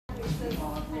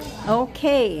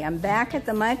Okay, I'm back at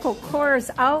the Michael Kors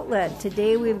outlet.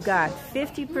 Today we've got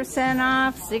 50%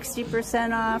 off,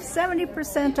 60% off,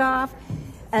 70% off,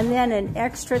 and then an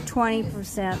extra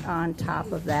 20% on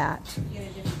top of that.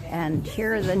 And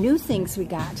here are the new things we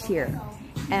got here.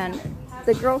 And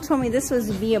the girl told me this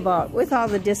would be about, with all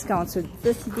the discounts,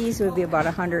 these would be about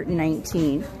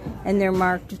 $119, and they're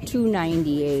marked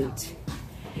 $298.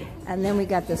 And then we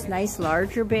got this nice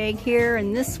larger bag here,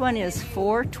 and this one is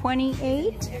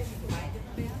 $428.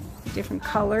 Different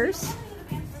colors.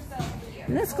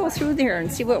 And let's go through there and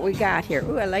see what we got here.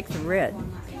 Ooh, I like the red.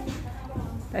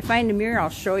 If I find a mirror, I'll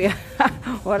show you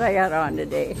what I got on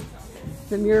today.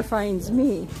 The mirror finds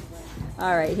me.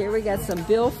 All right, here we got some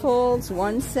billfolds,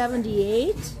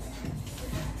 $178.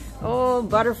 Oh,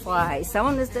 butterflies.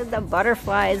 Someone that said the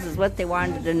butterflies is what they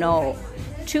wanted to know.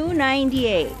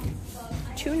 $298.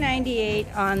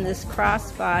 $298 on this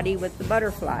crossbody with the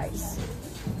butterflies.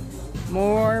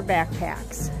 More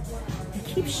backpacks. I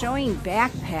keep showing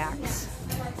backpacks.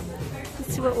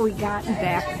 Let's see what we got in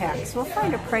backpacks. We'll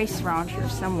find a price around here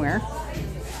somewhere.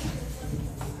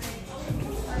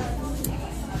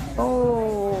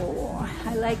 Oh,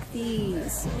 I like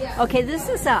these. Okay, this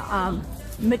is a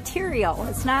material.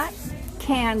 It's not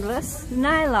canvas,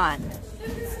 nylon.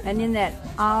 And in that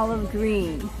olive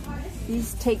green.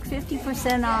 These take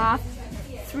 50% off,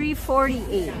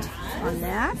 $348 on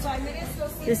that.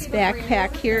 This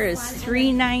backpack here is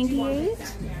 $398.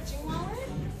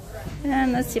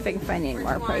 And let's see if I can find any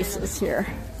more prices here.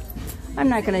 I'm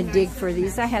not going to dig for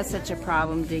these. I have such a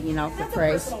problem digging out the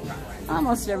price.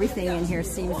 Almost everything in here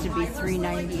seems to be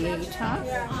 $398, huh?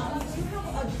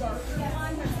 It's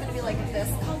going to be like this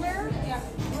color.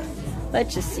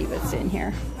 Let's just see what's in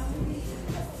here.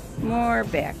 More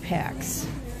backpacks.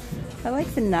 I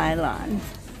like the nylon,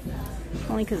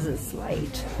 only because it's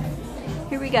light.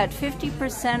 Here we got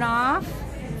 50% off.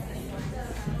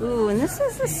 Ooh, and this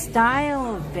is the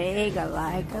style of bag I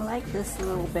like. I like this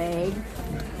little bag.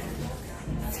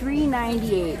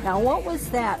 $398. Now, what was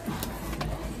that?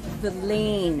 The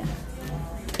Lane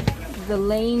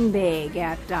bag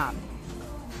at,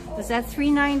 was that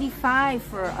 $395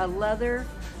 for a leather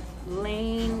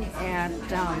Lane at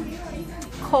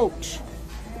Coach?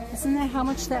 Isn't that how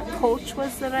much that Coach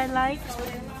was that I liked?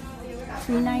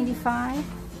 $395?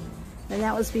 And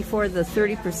that was before the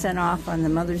 30% off on the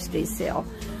Mother's Day sale.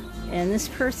 And this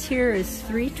purse here is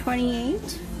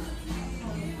 $328.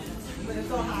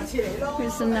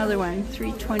 Here's another one,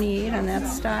 $328 on that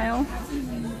style.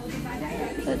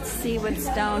 Let's see what's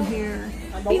down here.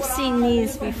 We've seen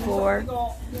these before.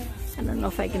 I don't know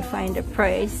if I can find a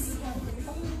price.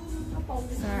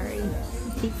 Sorry,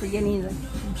 I keep forgetting that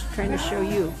I'm just trying to show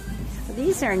you.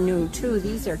 These are new too.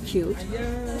 These are cute.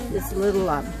 This little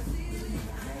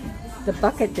the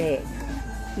bucket bag.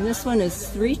 And this one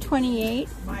is $328.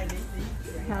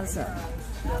 Has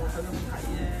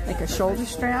like a shoulder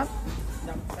strap.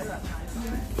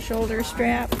 Shoulder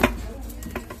strap.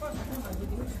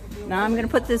 Now I'm going to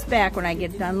put this back when I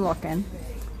get done looking.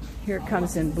 Here it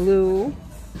comes in blue.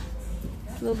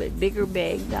 A little bit bigger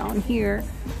bag down here.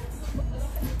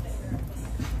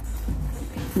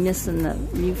 Missing the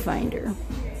viewfinder.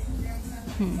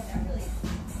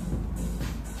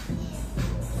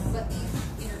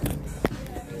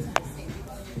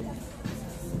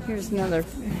 Here's another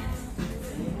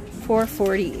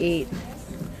 $448.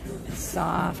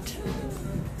 Soft.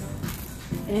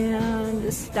 And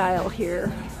this style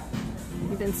here.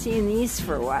 We've been seeing these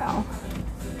for a while.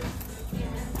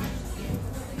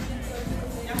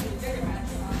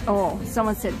 Oh,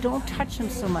 someone said, don't touch them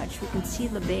so much. We can see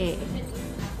the bag.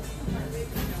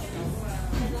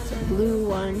 It's a blue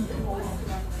one.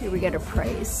 Here we got a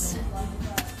price.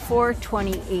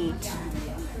 $428.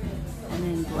 And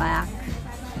in black.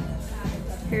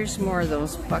 Here's more of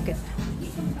those bucket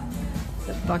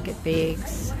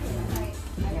bags.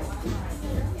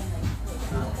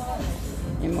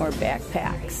 And more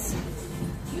backpacks.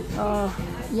 Oh,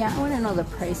 yeah, I want to know the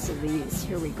price of these.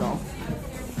 Here we go.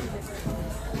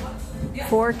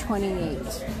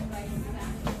 $428.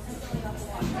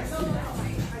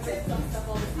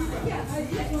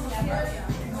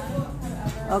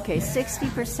 Okay,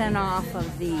 60% off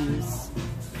of these.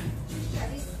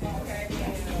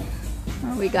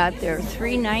 What we got there?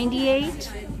 $398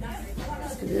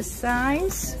 for this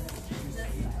size.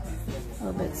 A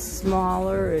little bit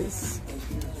smaller is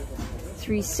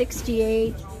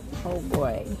 $368. Oh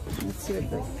boy. Let's see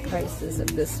what the price is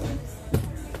of this one.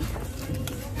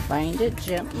 Find it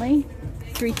gently.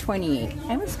 $328.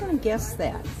 I was going to guess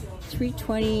that.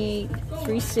 $328,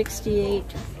 $368,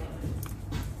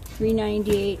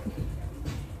 $398,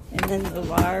 and then the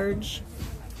large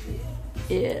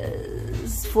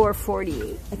is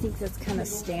 $4.48. I think that's kind of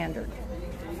standard.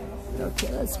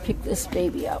 Okay, let's pick this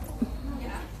baby up.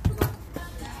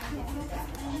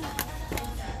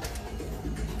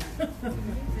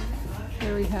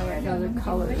 Here we have our other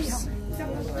colors.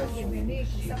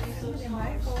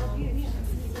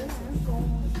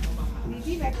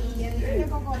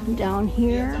 Down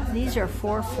here, these are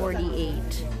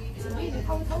 $4.48.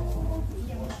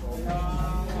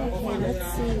 Okay, let's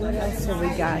see what else have we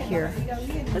got here.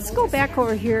 Let's go back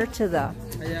over here to the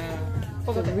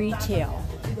retail.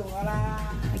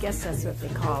 I guess that's what they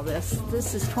call this.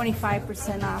 This is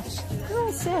 25% off. The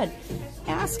girl said,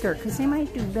 ask her, because they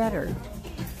might do better.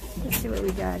 Let's see what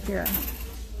we got here.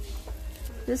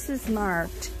 This is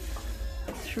marked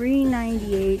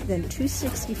 $3.98, then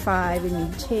 $2.65, and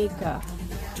you take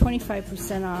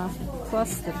 25% off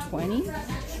plus the 20.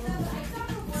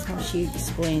 That's how she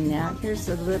explained that. Here's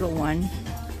the little one.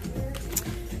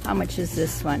 How much is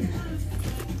this one?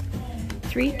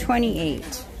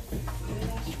 $3.28.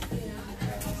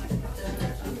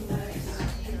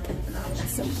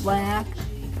 Some black.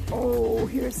 Oh,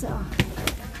 here's a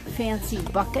fancy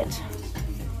bucket.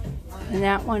 And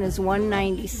that one is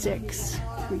 $1.96.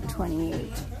 $3.28.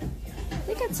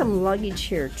 They got some luggage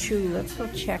here too. Let's go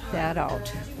check that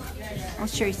out. I'll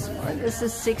show you some more. This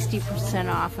is 60%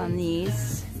 off on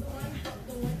these.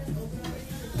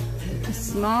 The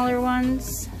smaller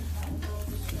ones,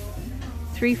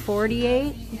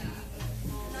 $3.48.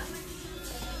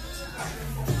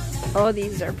 Oh,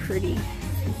 these are pretty.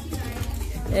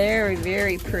 Very,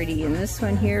 very pretty. And this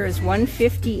one here is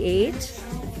 $1.58.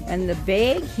 And the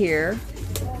bag here,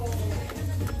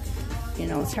 you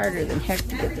know, it's harder than heck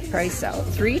to get the price out.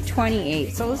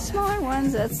 $3.28. So the smaller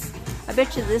ones, that's, I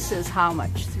bet you this is how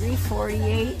much?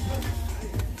 $3.48?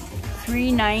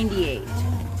 $3.98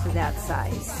 for that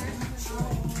size.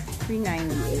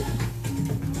 $3.98.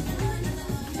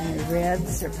 And the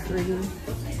reds are pretty.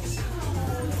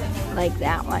 Like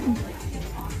that one.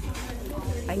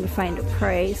 I can find a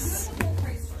price.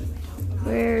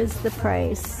 Where's the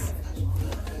price?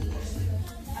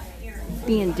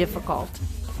 Being difficult.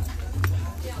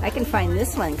 I can find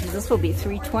this one because this will be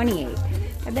 $3.28.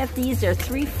 I bet these are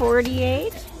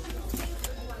 $3.48.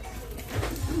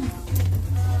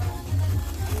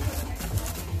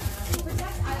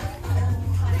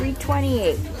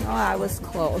 $3.28. Oh, I was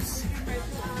close.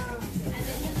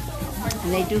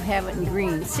 And they do have it in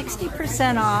green.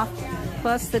 60% off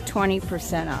plus the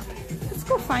 20% off. Let's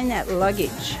go find that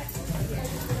luggage.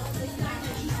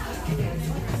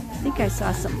 I think I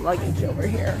saw some luggage over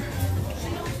here.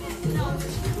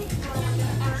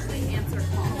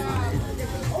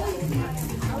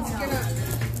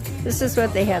 This is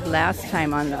what they had last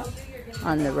time on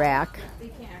the rack.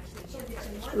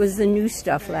 It was the new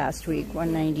stuff last week,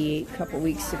 $1.98 a couple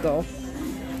weeks ago.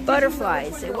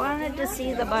 Butterflies. They wanted to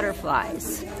see the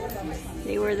butterflies.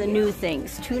 They were the new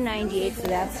things. $2.98 for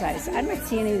that size. I don't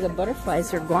see any of the butterflies.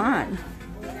 They're gone.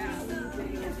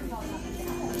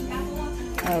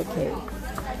 Okay.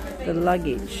 The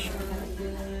luggage.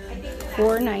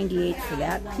 $4.98 for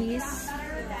that piece.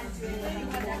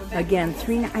 Again,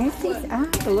 I think I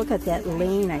have to look at that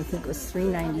lane. I think it was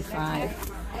 $3.95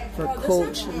 for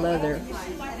Coach leather.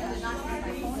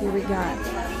 Here we got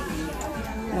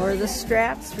more of the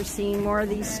straps. We're seeing more of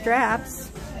these straps.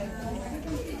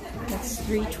 That's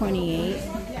 $3.28.